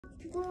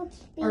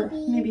Or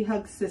maybe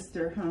hug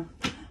sister, huh?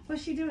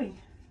 What's she doing?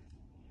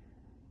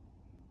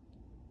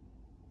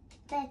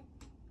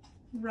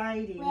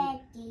 Writing.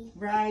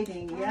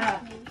 Writing, yeah.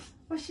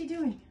 What's she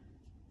doing?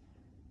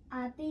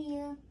 Abby.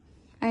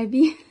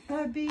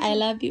 I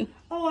love you.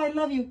 Oh, I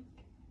love you.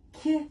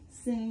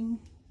 Kissing.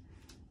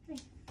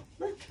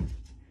 Look.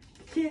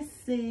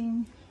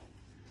 Kissing.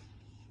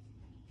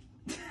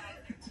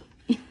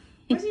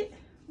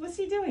 What's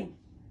he doing?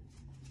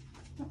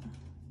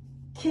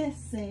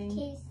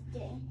 Kissing.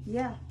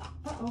 Yeah.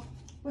 Uh-oh.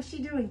 What's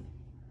she doing?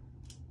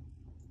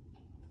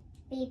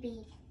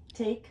 Baby.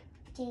 Take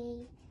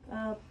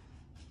a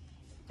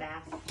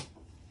bath.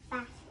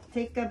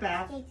 Take a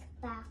bath.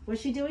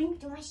 What's she doing?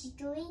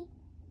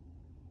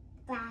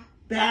 Bath.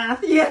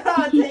 Bath.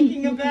 Yeah,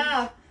 taking a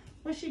bath.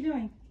 What's she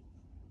doing?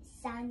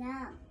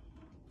 Sana.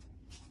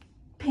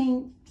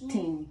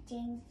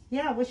 Painting.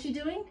 Yeah, what's she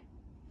doing?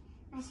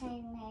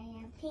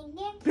 Painting.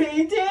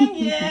 Painting,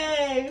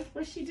 yay!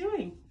 What's she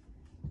doing?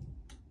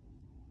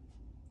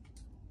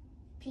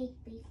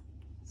 Baby.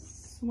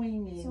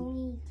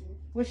 Swinging.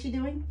 What's she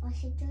doing? What's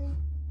she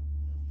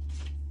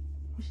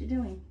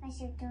doing?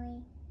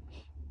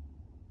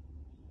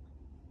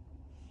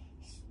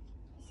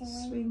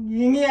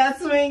 Swinging, yeah,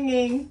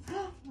 swinging.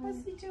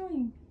 What's he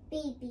doing?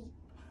 Baby.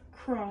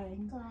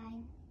 Crying.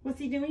 What's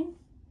he doing?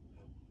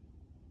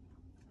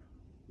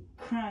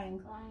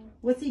 Crying.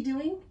 What's he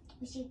doing?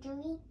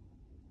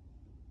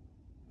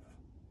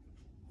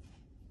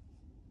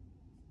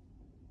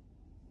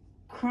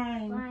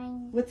 Crying.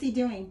 What's he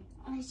doing?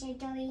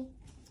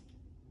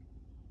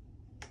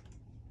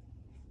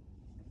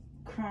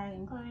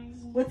 Crying.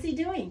 What's he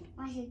doing?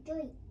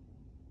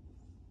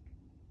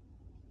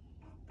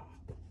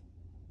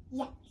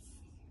 Yes.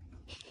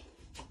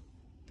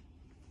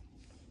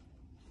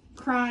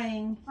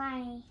 Crying.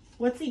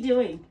 What's he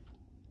doing?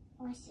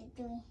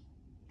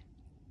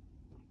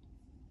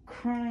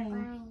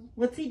 Crying.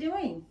 What's he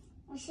doing?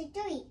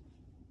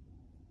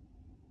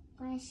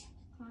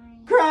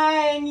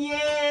 Crying,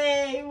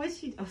 yay! What's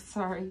she? Oh,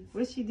 sorry.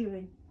 What's she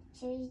doing?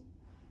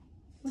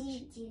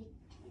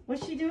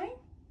 What's she doing?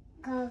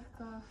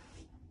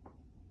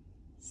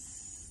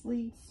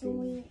 Sleeping.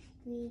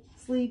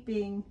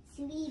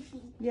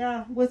 Sleeping.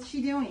 Yeah. What's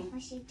she doing?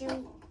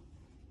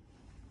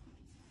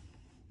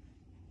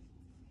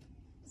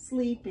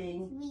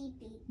 Sleeping.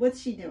 What's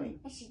she doing?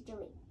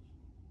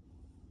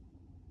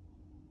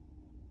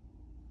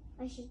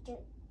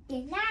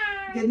 Good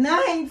night. Good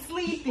night.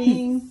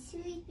 Sleeping.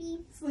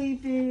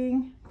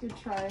 Sleeping. Good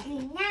try.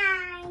 Good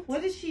night.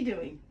 What is she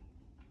doing?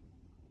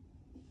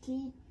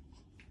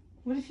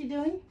 What is she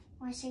doing?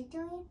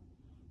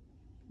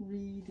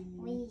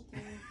 Reading.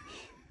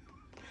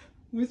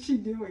 What's she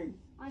doing?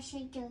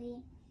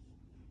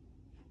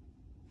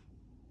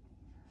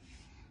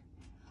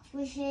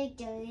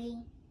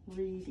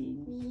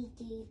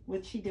 Reading.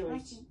 What's she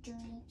doing?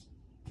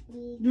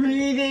 Reading.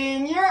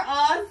 Reading. You're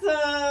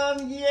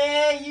awesome.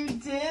 Yay, you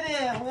did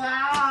it.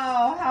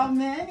 Wow. How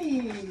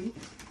many?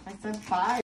 I said 5.